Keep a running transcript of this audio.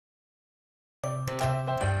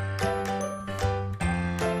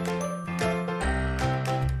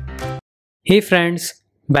Hey friends,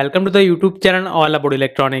 welcome to the YouTube channel all about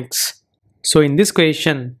electronics. So in this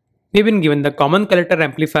question, we've been given the common collector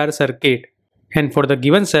amplifier circuit, and for the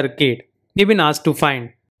given circuit, we've been asked to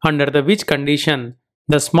find under the which condition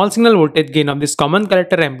the small signal voltage gain of this common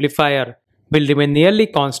collector amplifier will remain nearly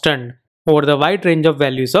constant over the wide range of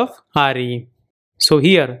values of Re. So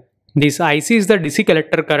here, this IC is the DC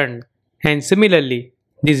collector current, and similarly,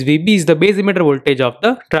 this VB is the base emitter voltage of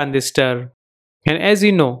the transistor. And as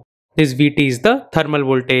you know, this Vt is the thermal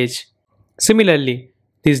voltage. Similarly,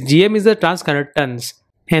 this Gm is the transconductance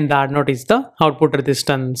and the R0 is the output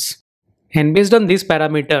resistance. And based on these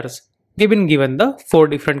parameters, we've been given the 4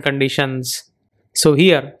 different conditions. So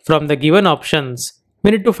here, from the given options,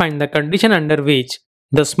 we need to find the condition under which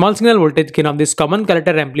the small signal voltage gain of this common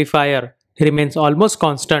collector amplifier remains almost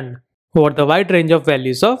constant over the wide range of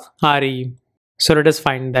values of Re. So let us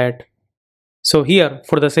find that. So here,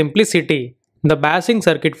 for the simplicity, the biasing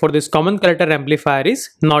circuit for this common collector amplifier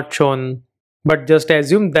is not shown. But just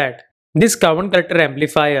assume that this common collector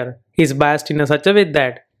amplifier is biased in such a way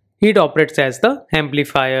that it operates as the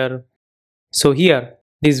amplifier. So here,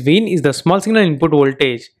 this Vin is the small signal input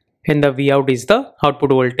voltage and the Vout is the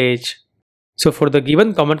output voltage. So for the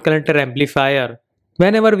given common collector amplifier,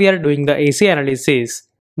 whenever we are doing the AC analysis,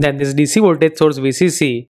 then this DC voltage source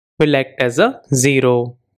VCC will act as a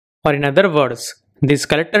 0. Or in other words, this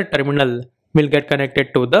collector terminal will get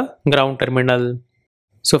connected to the ground terminal.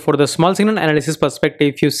 So for the small signal analysis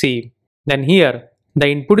perspective, if you see, then here the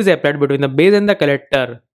input is applied between the base and the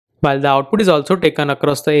collector, while the output is also taken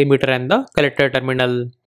across the emitter and the collector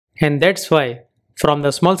terminal. And that's why, from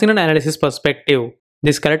the small signal analysis perspective,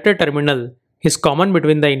 this collector terminal is common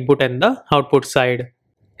between the input and the output side.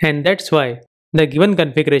 And that's why the given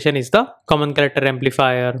configuration is the common collector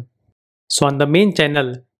amplifier. So on the main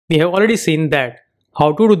channel, we have already seen that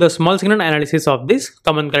how to do the small signal analysis of this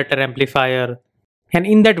common collector amplifier. And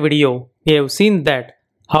in that video, we have seen that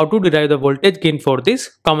how to derive the voltage gain for this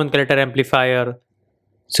common collector amplifier.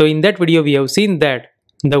 So in that video, we have seen that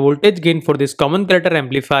the voltage gain for this common collector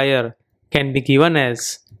amplifier can be given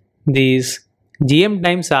as this Gm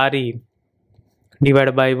times Re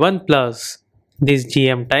divided by 1 plus this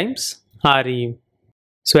Gm times Re.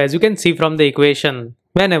 So as you can see from the equation,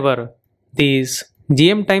 whenever this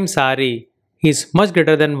Gm times Re is much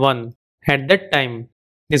greater than 1, at that time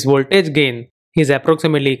this voltage gain is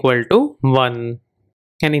approximately equal to 1.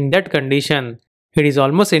 And in that condition, it is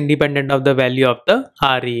almost independent of the value of the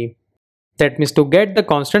Re. That means to get the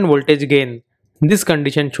constant voltage gain, this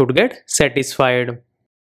condition should get satisfied.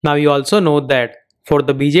 Now you also know that for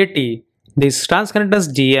the BJT, this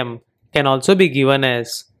transconductance Gm can also be given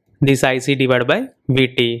as this IC divided by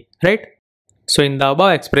Vt, right? So in the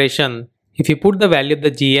above expression, if you put the value of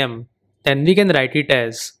the Gm, then we can write it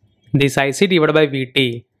as this IC divided by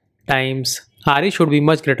Vt times Re should be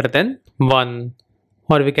much greater than 1.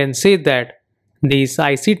 Or we can say that this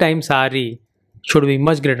IC times Re should be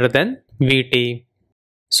much greater than Vt.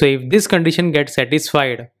 So if this condition gets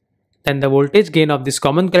satisfied, then the voltage gain of this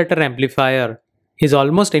common collector amplifier is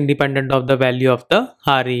almost independent of the value of the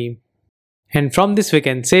Re. And from this we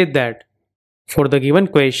can say that for the given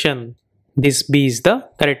question, this B is the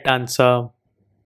correct answer.